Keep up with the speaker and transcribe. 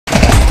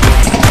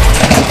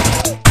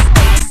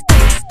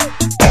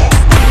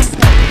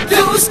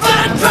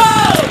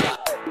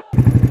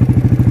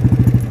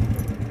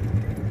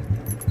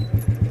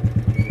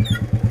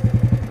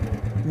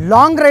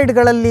Long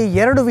ರೈಡ್ಗಳಲ್ಲಿ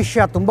ಎರಡು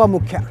ವಿಷಯ ತುಂಬ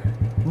ಮುಖ್ಯ.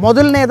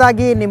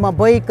 ಮೊದಲನೇದಾಗಿ ನಿಮ್ಮ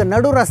ಬೈಕ್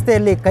ನಡು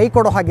ರಸ್ತೆಯಲ್ಲಿ ಕೈ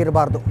ಕೊಡೋ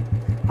ಹಾಗಿರಬಾರ್ದು.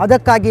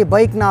 ಅದಕ್ಕಾಗಿ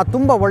ಬೈಕ್ನ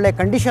ತುಂಬ ಒಳ್ಳೆ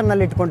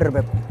ಕಂಡೀಷನ್ನಲ್ಲಿ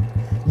ಇಟ್ಕೊಂಡಿರಬೇಕು.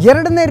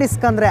 ಎರಡನೇ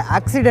ರಿಸ್ಕ್ ಅಂದರೆ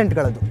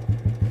ಆಕ್ಸಿಡೆಂಟ್ಗಳದು.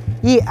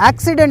 ಈ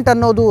ಆಕ್ಸಿಡೆಂಟ್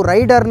ಅನ್ನೋದು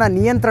ರೈಡರ್ನ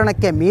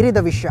ನಿಯಂತ್ರಣಕ್ಕೆ ಮೀರಿದ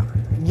ವಿಷಯ.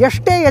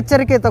 ಎಷ್ಟೇ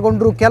ಎಚ್ಚರಿಕೆ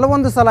ತಗೊಂಡ್ರೂ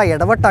ಕೆಲವೊಂದು ಸಲ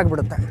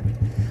ಎಡವಟ್ಟಾಗ್ಬಿಡುತ್ತೆ.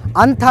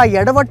 ಅಂಥ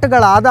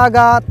ಎಡವಟ್ಟುಗಳಾದಾಗ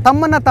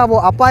ತಮ್ಮನ್ನು ತಾವು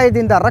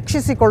ಅಪಾಯದಿಂದ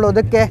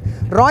ರಕ್ಷಿಸಿಕೊಳ್ಳೋದಕ್ಕೆ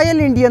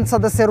ರಾಯಲ್ ಇಂಡಿಯನ್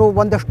ಸದಸ್ಯರು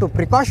ಒಂದಷ್ಟು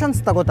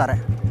ಪ್ರಿಕಾಷನ್ಸ್ ತಗೋತಾರೆ.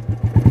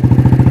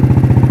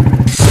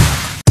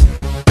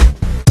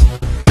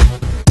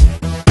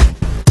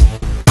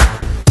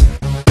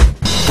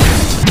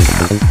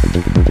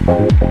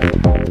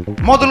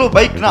 ಮೊದಲು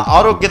ಬೈಕ್ನ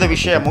ಆರೋಗ್ಯದ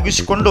ವಿಷಯ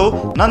ಮುಗಿಸಿಕೊಂಡು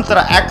ನಂತರ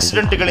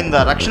ಆಕ್ಸಿಡೆಂಟ್ಗಳಿಂದ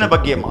ರಕ್ಷಣೆ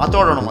ಬಗ್ಗೆ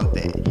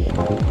ಮಾತಾಡೋಣವಂತೆ.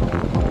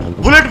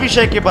 ಬುಲೆಟ್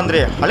ವಿಷಯಕ್ಕೆ ಬಂದರೆ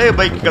ಹಳೆ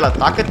ಬೈಕ್ಗಳ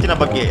ತಾಕತ್ತಿನ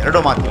ಬಗ್ಗೆ ಎರಡು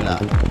ಮಾತಿಲ್ಲ.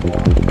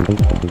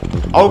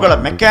 ಅವುಗಳ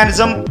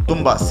ಮೆಕ್ಯಾನಿಸಮ್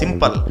ತುಂಬಾ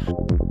ಸಿಂಪಲ್.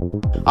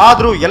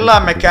 ಆದರೂ ಎಲ್ಲ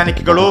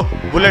ಮೆಕ್ಯಾನಿಕ್ಗಳು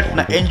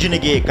ಬುಲೆಟ್ನ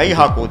ಎಂಜಿನಿಗೆ ಕೈ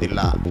ಹಾಕುವುದಿಲ್ಲ.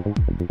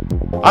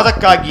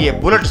 ಅದಕ್ಕಾಗಿಯೇ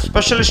ಬುಲೆಟ್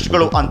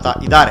ಸ್ಪೆಷಲಿಸ್ಟ್ಗಳು ಅಂತ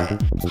ಇದ್ದಾರೆ.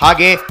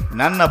 ಹಾಗೆ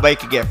ನನ್ನ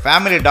ಬೈಕ್ಗೆ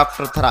ಫ್ಯಾಮಿಲಿ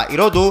ಡಾಕ್ಟರ್ ಥರ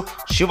ಇರೋದು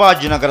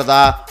ಶಿವಾಜಿನಗರದ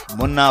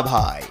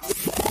ಮುನ್ನಾಭಾಯ್.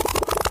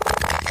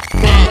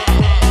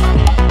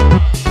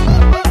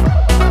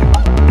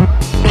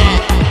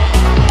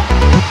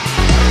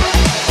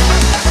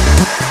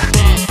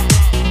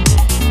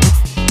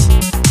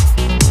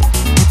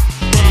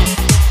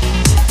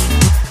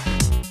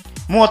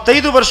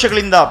 ಮೂವತ್ತೈದು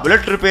ವರ್ಷಗಳಿಂದ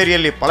ಬುಲೆಟ್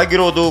ರಿಪೇರಿಯಲ್ಲಿ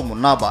ಪಳಗಿರೋದು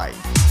ಮುನ್ನಾಭಾಯ್.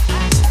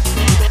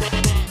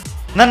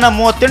 ನನ್ನ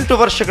 38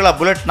 ವರ್ಷಗಳ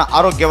ಬುಲೆಟ್ನ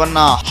ಆರೋಗ್ಯವನ್ನ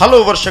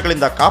ಹಲವು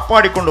ವರ್ಷಗಳಿಂದ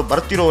ಕಾಪಾಡಿಕೊಂಡು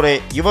ಬರ್ತಿರೋರೇ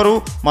ಇವರು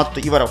ಮತ್ತು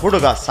ಇವರ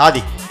ಹುಡುಗ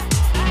ಸಾದಿಕ್.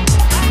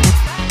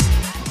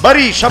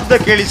 ಬರೀ ಶಬ್ದ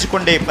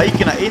ಕೇಳಿಸಿಕೊಂಡೇ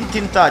ಬೈಕಿನ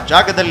ಇಂತಿಂಥ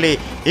ಜಾಗದಲ್ಲಿ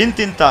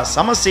ಇಂತಿಂಥ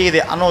ಸಮಸ್ಯೆ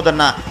ಇದೆ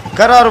ಅನ್ನೋದನ್ನ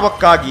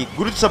ಕರಾರುವಕ್ಕಾಗಿ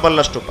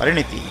ಗುರುತಿಸಬಲ್ಲಷ್ಟು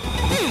ಪರಿಣಿತಿ.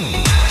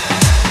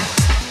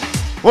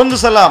 ಒಂದು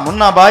ಸಲ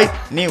ಮುನ್ನಾಭಾಯ್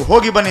ನೀವು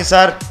ಹೋಗಿ ಬನ್ನಿ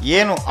ಸರ್,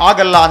 ಏನು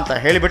ಆಗಲ್ಲ ಅಂತ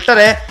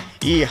ಹೇಳಿಬಿಟ್ಟರೆ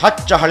ಈ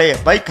ಹಚ್ಚ ಹಳೆ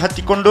ಬೈಕ್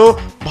ಹತ್ತಿಕೊಂಡು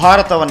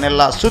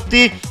ಭಾರತವನ್ನೆಲ್ಲ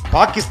ಸುತ್ತಿ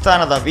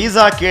ಪಾಕಿಸ್ತಾನದ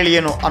ವೀಸಾ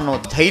ಕೇಳಿಯೇನು ಅನ್ನೋ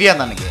ಧೈರ್ಯ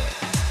ನನಗೆ.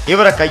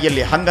 ಇವರ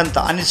ಕೈಯಲ್ಲಿ ಹಂಗಂತ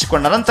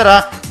ಅನಿಸಿಕೊಂಡ ನಂತರ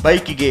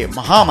ಬೈಕಿಗೆ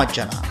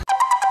ಮಹಾಮಜ್ಜನ.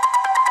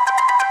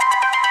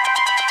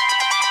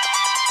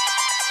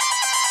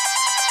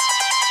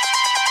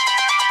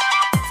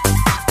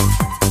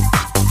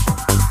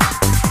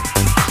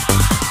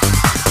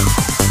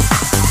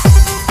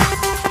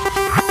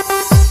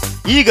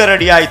 ಈಗ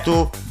ರೆಡಿಯಾಯಿತು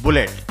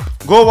ಬುಲೆಟ್,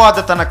 ಗೋವಾದ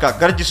ತನಕ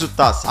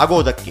ಗರ್ಜಿಸುತ್ತಾ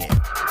ಸಾಗೋದಕ್ಕೆ.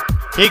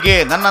 ಹೀಗೆ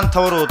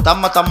ನನ್ನಂಥವರು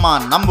ತಮ್ಮ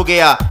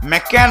ನಂಬುಗೆಯ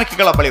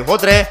ಮೆಕ್ಯಾನಿಕ್ಗಳ ಬಳಿ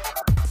ಹೋದರೆ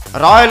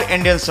ರಾಯಲ್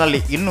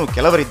ಇಂಡಿಯನ್ಸ್ನಲ್ಲಿ ಇನ್ನೂ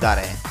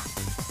ಕೆಲವರಿದ್ದಾರೆ.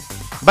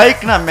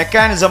 ಬೈಕ್ನ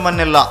ಮೆಕ್ಯಾನಿಸಮ್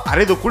ಅನ್ನೆಲ್ಲ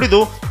ಅರೆದು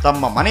ಕುಡಿದು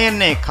ತಮ್ಮ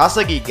ಮನೆಯನ್ನೇ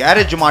ಖಾಸಗಿ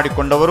ಗ್ಯಾರೇಜ್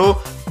ಮಾಡಿಕೊಂಡವರು.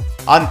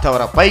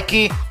 ಅಂಥವರ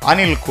ಪೈಕಿ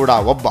ಅನಿಲ್ ಕೂಡ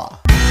ಒಬ್ಬ.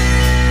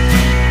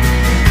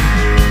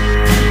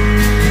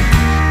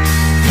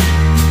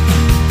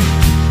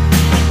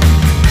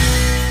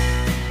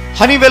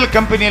 ಹನಿವೆಲ್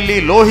ಕಂಪನಿಯಲ್ಲಿ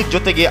ಲೋಹಿತ್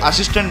ಜೊತೆಗೆ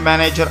ಅಸಿಸ್ಟೆಂಟ್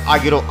ಮ್ಯಾನೇಜರ್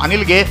ಆಗಿರೋ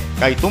ಅನಿಲ್ಗೆ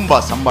ಕೈ ತುಂಬಾ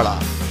ಸಂಬಳ.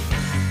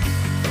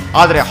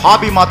 ಆದರೆ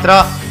ಹಾಬಿ ಮಾತ್ರ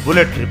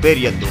ಬುಲೆಟ್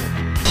ರಿಪೇರಿಯದ್ದು.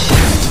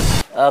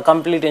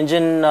 ಕಂಪ್ಲೀಟ್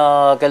ಇಂಜಿನ್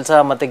ಕೆಲಸ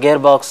ಮತ್ತು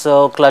ಗೇರ್ ಬಾಕ್ಸ್,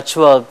 ಕ್ಲಚ್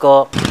ವರ್ಕ್,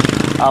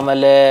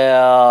 ಆಮೇಲೆ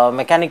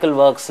mechanical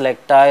works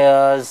like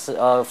tyres,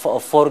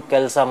 fork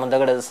ಕೆಲಸ,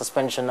 ಮುಂದಗಡೆ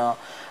suspension,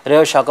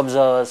 rave shock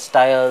observers,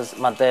 tyres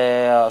ಮತ್ತು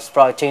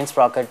ಚೈನ್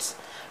ಸ್ಪ್ರಾಕೆಟ್ಸ್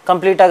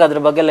ಕಂಪ್ಲೀಟಾಗಿ ಅದ್ರ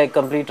ಬಗ್ಗೆ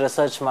ಕಂಪ್ಲೀಟ್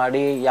ರಿಸರ್ಚ್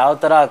ಮಾಡಿ ಯಾವ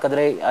ಥರ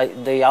ಹಾಕಿದ್ರೆ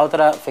ಇದು ಯಾವ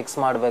ಥರ ಫಿಕ್ಸ್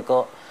ಮಾಡಬೇಕು,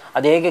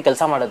 ಅದು ಹೇಗೆ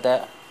ಕೆಲಸ ಮಾಡುತ್ತೆ,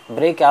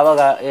 ಬ್ರೇಕ್ ಯಾವಾಗ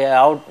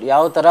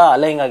ಯಾವ ಥರ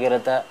ಅಲೈಂಗ್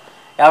ಆಗಿರುತ್ತೆ,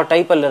 ಯಾವ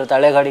ಟೈಪಲ್ಲಿರುತ್ತೆ,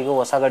 ಹಳೆ ಗಾಡಿಗೂ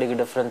ಹೊಸ ಗಾಡಿಗೂ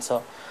ಡಿಫ್ರೆನ್ಸು.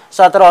 ಸೊ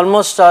ಆ ಥರ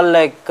ಆಲ್ಮೋಸ್ಟ್ ಆಲ್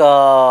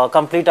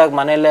ಕಂಪ್ಲೀಟಾಗಿ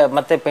ಮನೆಯಲ್ಲೇ,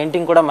 ಮತ್ತು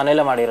ಪೇಂಟಿಂಗ್ ಕೂಡ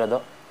ಮನೆಯಲ್ಲೇ ಮಾಡಿರೋದು.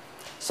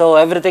 So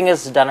everything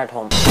is done at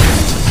home.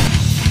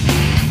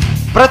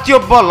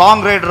 ಪ್ರತಿಯೊಬ್ಬ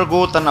ಲಾಂಗ್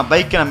ರೈಡರ್ಗೂ ತನ್ನ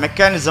ಬೈಕಿನ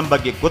ಮೆಕ್ಯಾನಿಸಮ್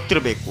ಬಗ್ಗೆ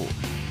ಗೊತ್ತಿರಬೇಕು.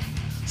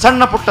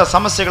 ಸಣ್ಣ ಪುಟ್ಟ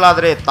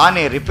ಸಮಸ್ಯೆಗಳಾದರೆ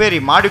ತಾನೇ ರಿಪೇರಿ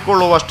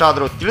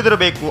ಮಾಡಿಕೊಳ್ಳುವಷ್ಟಾದರೂ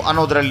ತಿಳಿದಿರಬೇಕು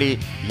ಅನ್ನೋದರಲ್ಲಿ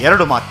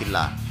ಎರಡು ಮಾತಿಲ್ಲ.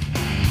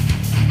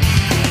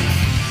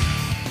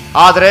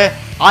 ಆದರೆ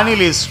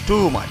Anil is too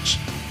much.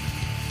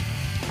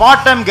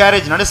 Part time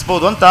garage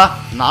ನಡೆಸಬಹುದು ಅಂತ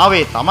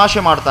ನಾವೇ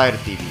ತಮಾಷೆ ಮಾಡ್ತಾ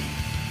ಇರ್ತೀವಿ.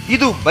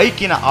 ಇದು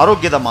ಬೈಕಿನ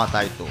ಆರೋಗ್ಯದ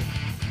ಮಾತಾಯಿತು.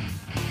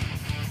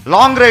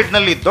 ಲಾಂಗ್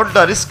ರೈಡ್ನಲ್ಲಿ ದೊಡ್ಡ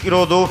ರಿಸ್ಕ್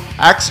ಇರೋದು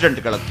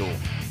ಆಕ್ಸಿಡೆಂಟ್ಗಳದ್ದು.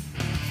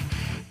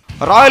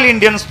 ರಾಯಲ್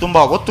ಇಂಡಿಯನ್ಸ್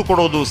ತುಂಬಾ ಒತ್ತು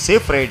ಕೊಡೋದು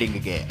ಸೇಫ್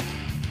ರೈಡಿಂಗ್ಗೆ.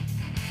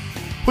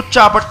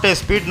 ಹುಚ್ಚಾಪಟ್ಟೆ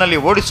ಸ್ಪೀಡ್ನಲ್ಲಿ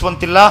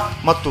ಓಡಿಸುವಂತಿಲ್ಲ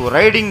ಮತ್ತು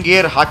ರೈಡಿಂಗ್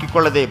ಗೇರ್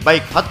ಹಾಕಿಕೊಳ್ಳದೆ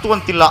ಬೈಕ್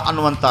ಹತ್ತುವಂತಿಲ್ಲ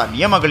ಅನ್ನುವಂಥ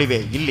ನಿಯಮಗಳಿವೆ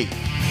ಇಲ್ಲಿ.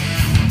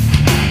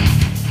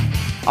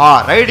 ಆ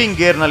ರೈಡಿಂಗ್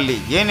ಗೇರ್ನಲ್ಲಿ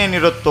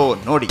ಏನೇನಿರುತ್ತೋ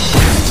ನೋಡಿ.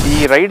 ಈ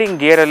ರೈಡಿಂಗ್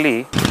ಗೇರಲ್ಲಿ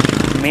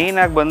ಮೇನ್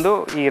ಆಗಿ ಬಂದು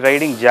ಈ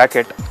ರೈಡಿಂಗ್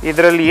ಜಾಕೆಟ್,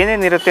 ಇದರಲ್ಲಿ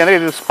ಏನೇನಿರುತ್ತೆ ಅಂದರೆ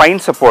ಇದು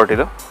ಸ್ಪೈನ್ ಸಪೋರ್ಟ್.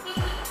 ಇದು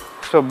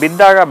ಸೊ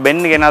ಬಿದ್ದಾಗ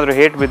ಬೆನ್ನಿಗೆ ಏನಾದರೂ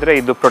ಹೇಟ್ ಬಿದ್ದರೆ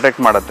ಇದು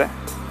ಪ್ರೊಟೆಕ್ಟ್ ಮಾಡುತ್ತೆ.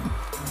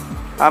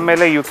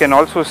 ಆಮೇಲೆ ಯು ಕ್ಯಾನ್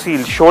ಆಲ್ಸೋ ಸಿ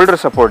ಇಲ್ಲಿ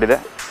ಶೋಲ್ಡರ್ ಸಪೋರ್ಟ್ ಇದೆ.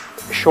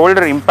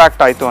 ಶೋಲ್ಡರ್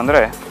ಇಂಪ್ಯಾಕ್ಟ್ ಆಯಿತು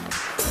ಅಂದರೆ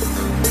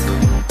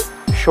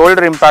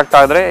ಶೋಲ್ಡರ್ ಇಂಪ್ಯಾಕ್ಟ್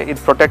ಆದರೆ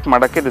ಇದು ಪ್ರೊಟೆಕ್ಟ್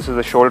ಮಾಡೋಕ್ಕೆ this is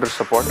the shoulder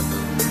support.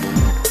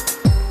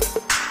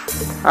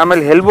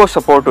 ಆಮೇಲೆ ಎಲ್ಬೋ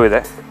ಸಪೋರ್ಟು ಇದೆ.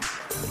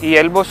 ಈ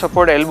ಎಲ್ಬೋ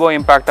ಸಪೋರ್ಟ್, ಎಲ್ಬೋ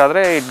ಇಂಪ್ಯಾಕ್ಟ್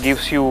ಆದರೆ it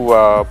gives you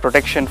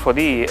protection for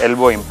the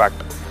elbow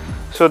impact.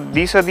 So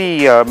these are the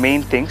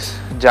main things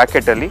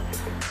ಜಾಕೆಟಲ್ಲಿ.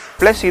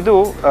 Plus ಇದು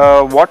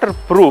ವಾಟರ್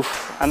ಪ್ರೂಫ್,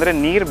 ಅಂದರೆ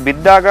ನೀರು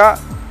ಬಿದ್ದಾಗ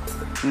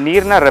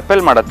ನೀರನ್ನ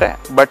ರೆಪೆಲ್ ಮಾಡುತ್ತೆ,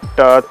 ಬಟ್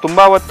ತುಂಬ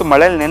ಹೊತ್ತು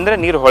ಮಳೆಯಲ್ಲಿ ನೆಂದರೆ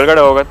ನೀರು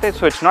ಹೊರಗಡೆ ಹೋಗುತ್ತೆ.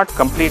 So it's not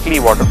completely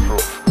water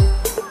proof.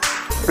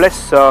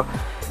 Plus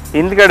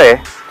ಹಿಂದ್ಗಡೆ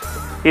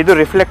ಇದು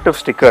ರಿಫ್ಲೆಕ್ಟಿವ್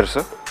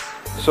ಸ್ಟಿಕ್ಕರ್ಸು.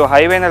 ಸೊ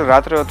ಹೈವೇನಲ್ಲಿ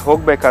ರಾತ್ರಿ ಹೊತ್ತು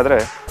ಹೋಗಬೇಕಾದ್ರೆ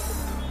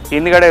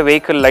ಹಿಂದ್ಗಡೆ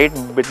ವೆಹಿಕಲ್ ಲೈಟ್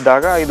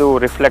ಬಿದ್ದಾಗ ಇದು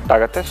ರಿಫ್ಲೆಕ್ಟ್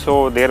ಆಗುತ್ತೆ. So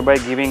there by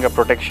giving a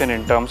protection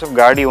in terms of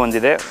ಗಾಡಿ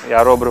ಒಂದಿದೆ,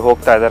 ಯಾರೊಬ್ರು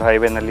ಹೋಗ್ತಾ ಇದ್ದಾರೆ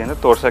ಹೈವೇನಲ್ಲಿ ಅಂತ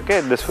ತೋರ್ಸೋಕ್ಕೆ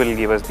this will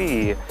give us the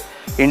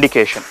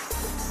indication.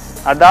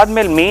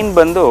 ಅದಾದಮೇಲೆ ಮೇನ್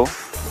ಬಂದು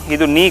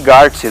ಇದು ನೀ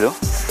ಗಾರ್ಡ್ಸ್.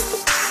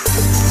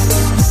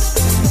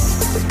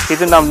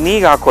 ಇದು ನಾವು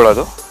ನೀಗೆ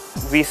ಹಾಕೊಳ್ಳೋದು.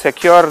 ವಿ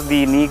ಸೆಕ್ಯೂರ್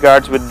ದಿ ನೀ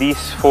ಗಾರ್ಡ್ಸ್ ವಿತ್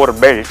ದೀಸ್ 4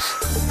 ಬೆಲ್ಟ್ಸ್.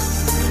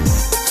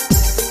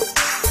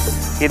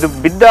 ಇದು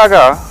ಬಿದ್ದಾಗ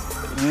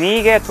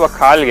ನೀಗೆ ಅಥವಾ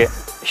ಕಾಲ್ಗೆ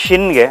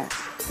ಶಿನ್ಗೆ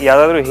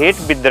ಯಾವುದಾದ್ರೂ ಹೇಟ್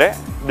ಬಿದ್ದರೆ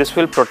this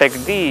will protect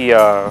the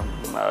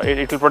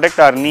it will protect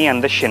our ನೀ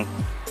ಆ್ಯಂಡ್ ದ ಶಿನ್.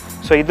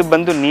 ಸೊ ಇದು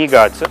ಬಂದು ನೀ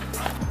ಗಾರ್ಡ್ಸ್.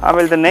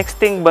 ಆಮೇಲೆ ದ ನೆಕ್ಸ್ಟ್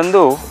ಥಿಂಗ್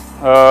ಬಂದು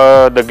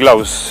ದ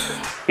ಗ್ಲೌಸ್.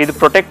 ಇದು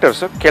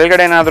ಪ್ರೊಟೆಕ್ಟರ್ಸು.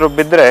 ಕೆಳಗಡೆ ಏನಾದರೂ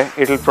ಬಿದ್ದರೆ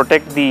it will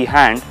protect the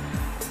hand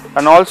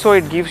and also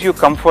it gives you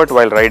comfort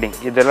while riding.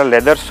 ಇದೆಲ್ಲ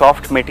ಲೆದರ್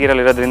ಸಾಫ್ಟ್ ಮೆಟೀರಿಯಲ್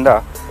ಇರೋದ್ರಿಂದ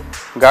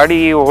ಗಾಡಿ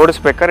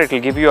ಓಡಿಸ್ಬೇಕಾದ್ರೆ it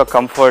will give you a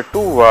comfort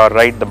to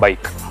ride the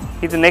bike.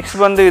 ಇದು next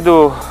ಬಂದು ಇದು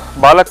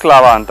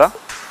ಬಾಲಕ್ಲಾವಾ ಅಂತ.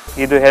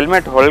 ಇದು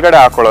ಹೆಲ್ಮೆಟ್ ಒಳಗಡೆ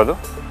ಹಾಕೊಳ್ಳೋದು.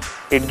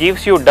 It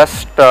gives you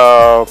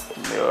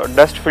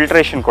dust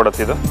filtration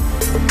ಕೊಡುತ್ತೆ. ಇದು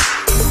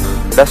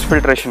ಡಸ್ಟ್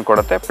ಫಿಲ್ಟ್ರೇಷನ್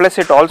ಕೊಡುತ್ತೆ. Plus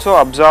it also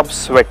absorb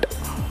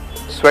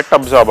sweat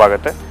absorb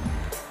ಆಗುತ್ತೆ.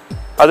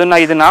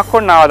 ಇದನ್ನು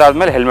ಹಾಕ್ಕೊಂಡು ನಾವು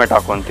ಅದಾದಮೇಲೆ ಹೆಲ್ಮೆಟ್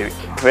ಹಾಕ್ಕೊತೀವಿ.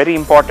 Very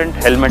important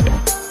helmet.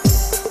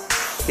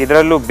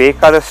 ಇದರಲ್ಲೂ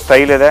ಬೇಕಾದ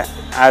ಸ್ಟೈಲ್ ಇದೆ.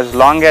 As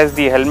long as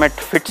the helmet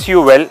fits you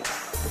well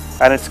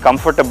and it's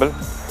comfortable,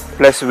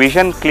 plus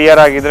vision clear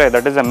ಆಗಿದ್ರೆ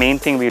that is the main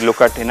thing we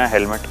look at in a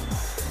helmet.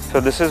 So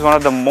this is one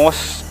of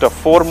the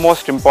four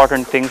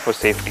important thing for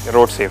safety,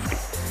 road safety.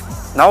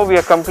 ನಾವು we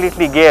are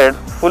completely geared.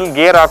 Full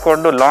gear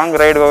ಹಾಕ್ಕೊಂಡು long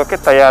ride ಹೋಗೋಕ್ಕೆ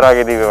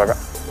ತಯಾರಾಗಿದ್ದೀವಿ ಇವಾಗ,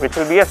 which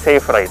will be a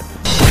safe ride.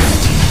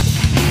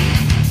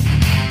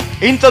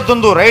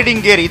 ಇಂಥದ್ದೊಂದು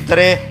riding gear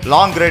ಇದ್ದರೆ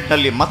long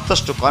ರೈಡ್ನಲ್ಲಿ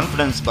ಮತ್ತಷ್ಟು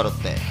confidence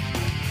ಬರುತ್ತೆ.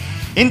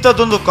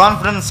 ಇಂಥದ್ದೊಂದು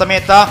confidence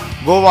ಸಮೇತ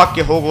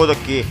ಗೋವಾಕ್ಕೆ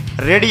ಹೋಗೋದಕ್ಕೆ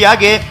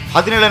ರೆಡಿಯಾಗಿ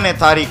 17ನೇ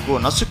ತಾರೀಕು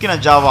ನಸುಕಿನ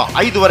ಜಾವ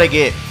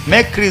 5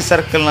 ಮೇಕ್ರಿ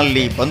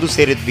ಸರ್ಕಲ್ನಲ್ಲಿ ಬಂದು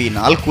ಸೇರಿದ್ವಿ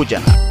 4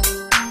 ಜನ.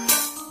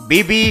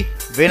 ಬಿಬಿ,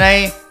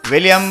 ವಿನಯ್,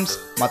 ವಿಲಿಯಮ್ಸ್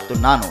ಮತ್ತು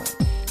ನಾನು.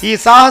 ಈ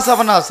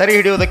ಸಾಹಸವನ್ನು ಸರಿ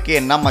ಹಿಡಿಯೋದಕ್ಕೆ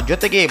ನಮ್ಮ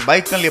ಜೊತೆಗೆ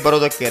ಬೈಕ್ನಲ್ಲಿ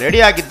ಬರೋದಕ್ಕೆ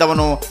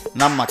ರೆಡಿಯಾಗಿದ್ದವನು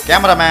ನಮ್ಮ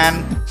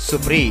ಕ್ಯಾಮರಾಮ್ಯಾನ್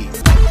ಸುಪ್ರೀ.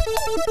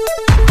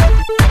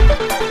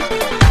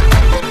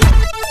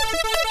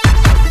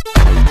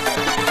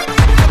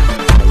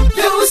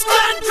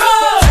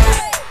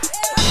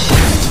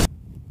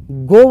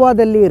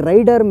 ಗೋವಾದಲ್ಲಿ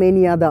ರೈಡರ್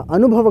ಮೇನಿಯಾದ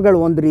ಅನುಭವಗಳು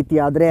ಒಂದು ರೀತಿ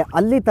ಆದರೆ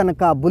ಅಲ್ಲಿ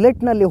ತನಕ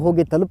ಬುಲೆಟ್ನಲ್ಲಿ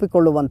ಹೋಗಿ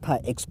ತಲುಪಿಕೊಳ್ಳುವಂಥ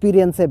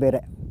ಎಕ್ಸ್ಪೀರಿಯನ್ಸೇ ಬೇರೆ.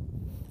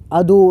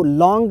 ಅದು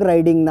ಲಾಂಗ್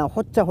ರೈಡಿಂಗ್ನ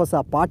ಹೊಸ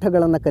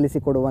ಪಾಠಗಳನ್ನು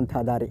ಕಲಿಸಿಕೊಡುವಂಥ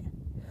ದಾರಿ.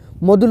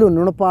 ಮೊದಲು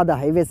ನುಣುಪಾದ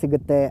ಹೈವೇ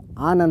ಸಿಗುತ್ತೆ,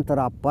 ಆನಂತರ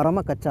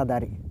ಪರಮ ಕಚ್ಚಾ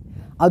ದಾರಿ.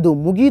 ಅದು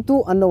ಮುಗೀತು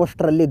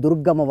ಅನ್ನುವಷ್ಟರಲ್ಲಿ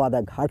ದುರ್ಗಮವಾದ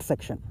ಘಾಟ್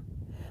ಸೆಕ್ಷನ್.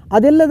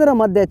 ಅದೆಲ್ಲದರ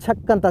ಮಧ್ಯೆ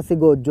ಛಕ್ ಅಂತ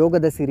ಸಿಗೋ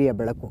ಜೋಗದ ಸಿರಿಯ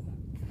ಬೆಳಕು.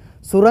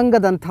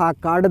 ಸುರಂಗದಂಥ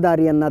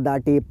ಕಾಡುದಾರಿಯನ್ನು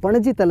ದಾಟಿ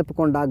ಪಣಜಿ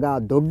ತಲುಪಿಕೊಂಡಾಗ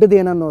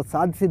ದೊಡ್ಡದೇನನ್ನು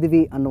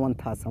ಸಾಧಿಸಿದ್ವಿ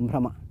ಅನ್ನುವಂಥ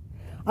ಸಂಭ್ರಮ.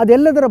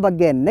 ಅದೆಲ್ಲದರ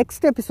ಬಗ್ಗೆ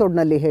ನೆಕ್ಸ್ಟ್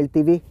ಎಪಿಸೋಡ್ನಲ್ಲಿ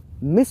ಹೇಳ್ತೀವಿ.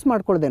 ಮಿಸ್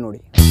ಮಾಡ್ಕೊಳ್ಳದೆ ನೋಡಿ.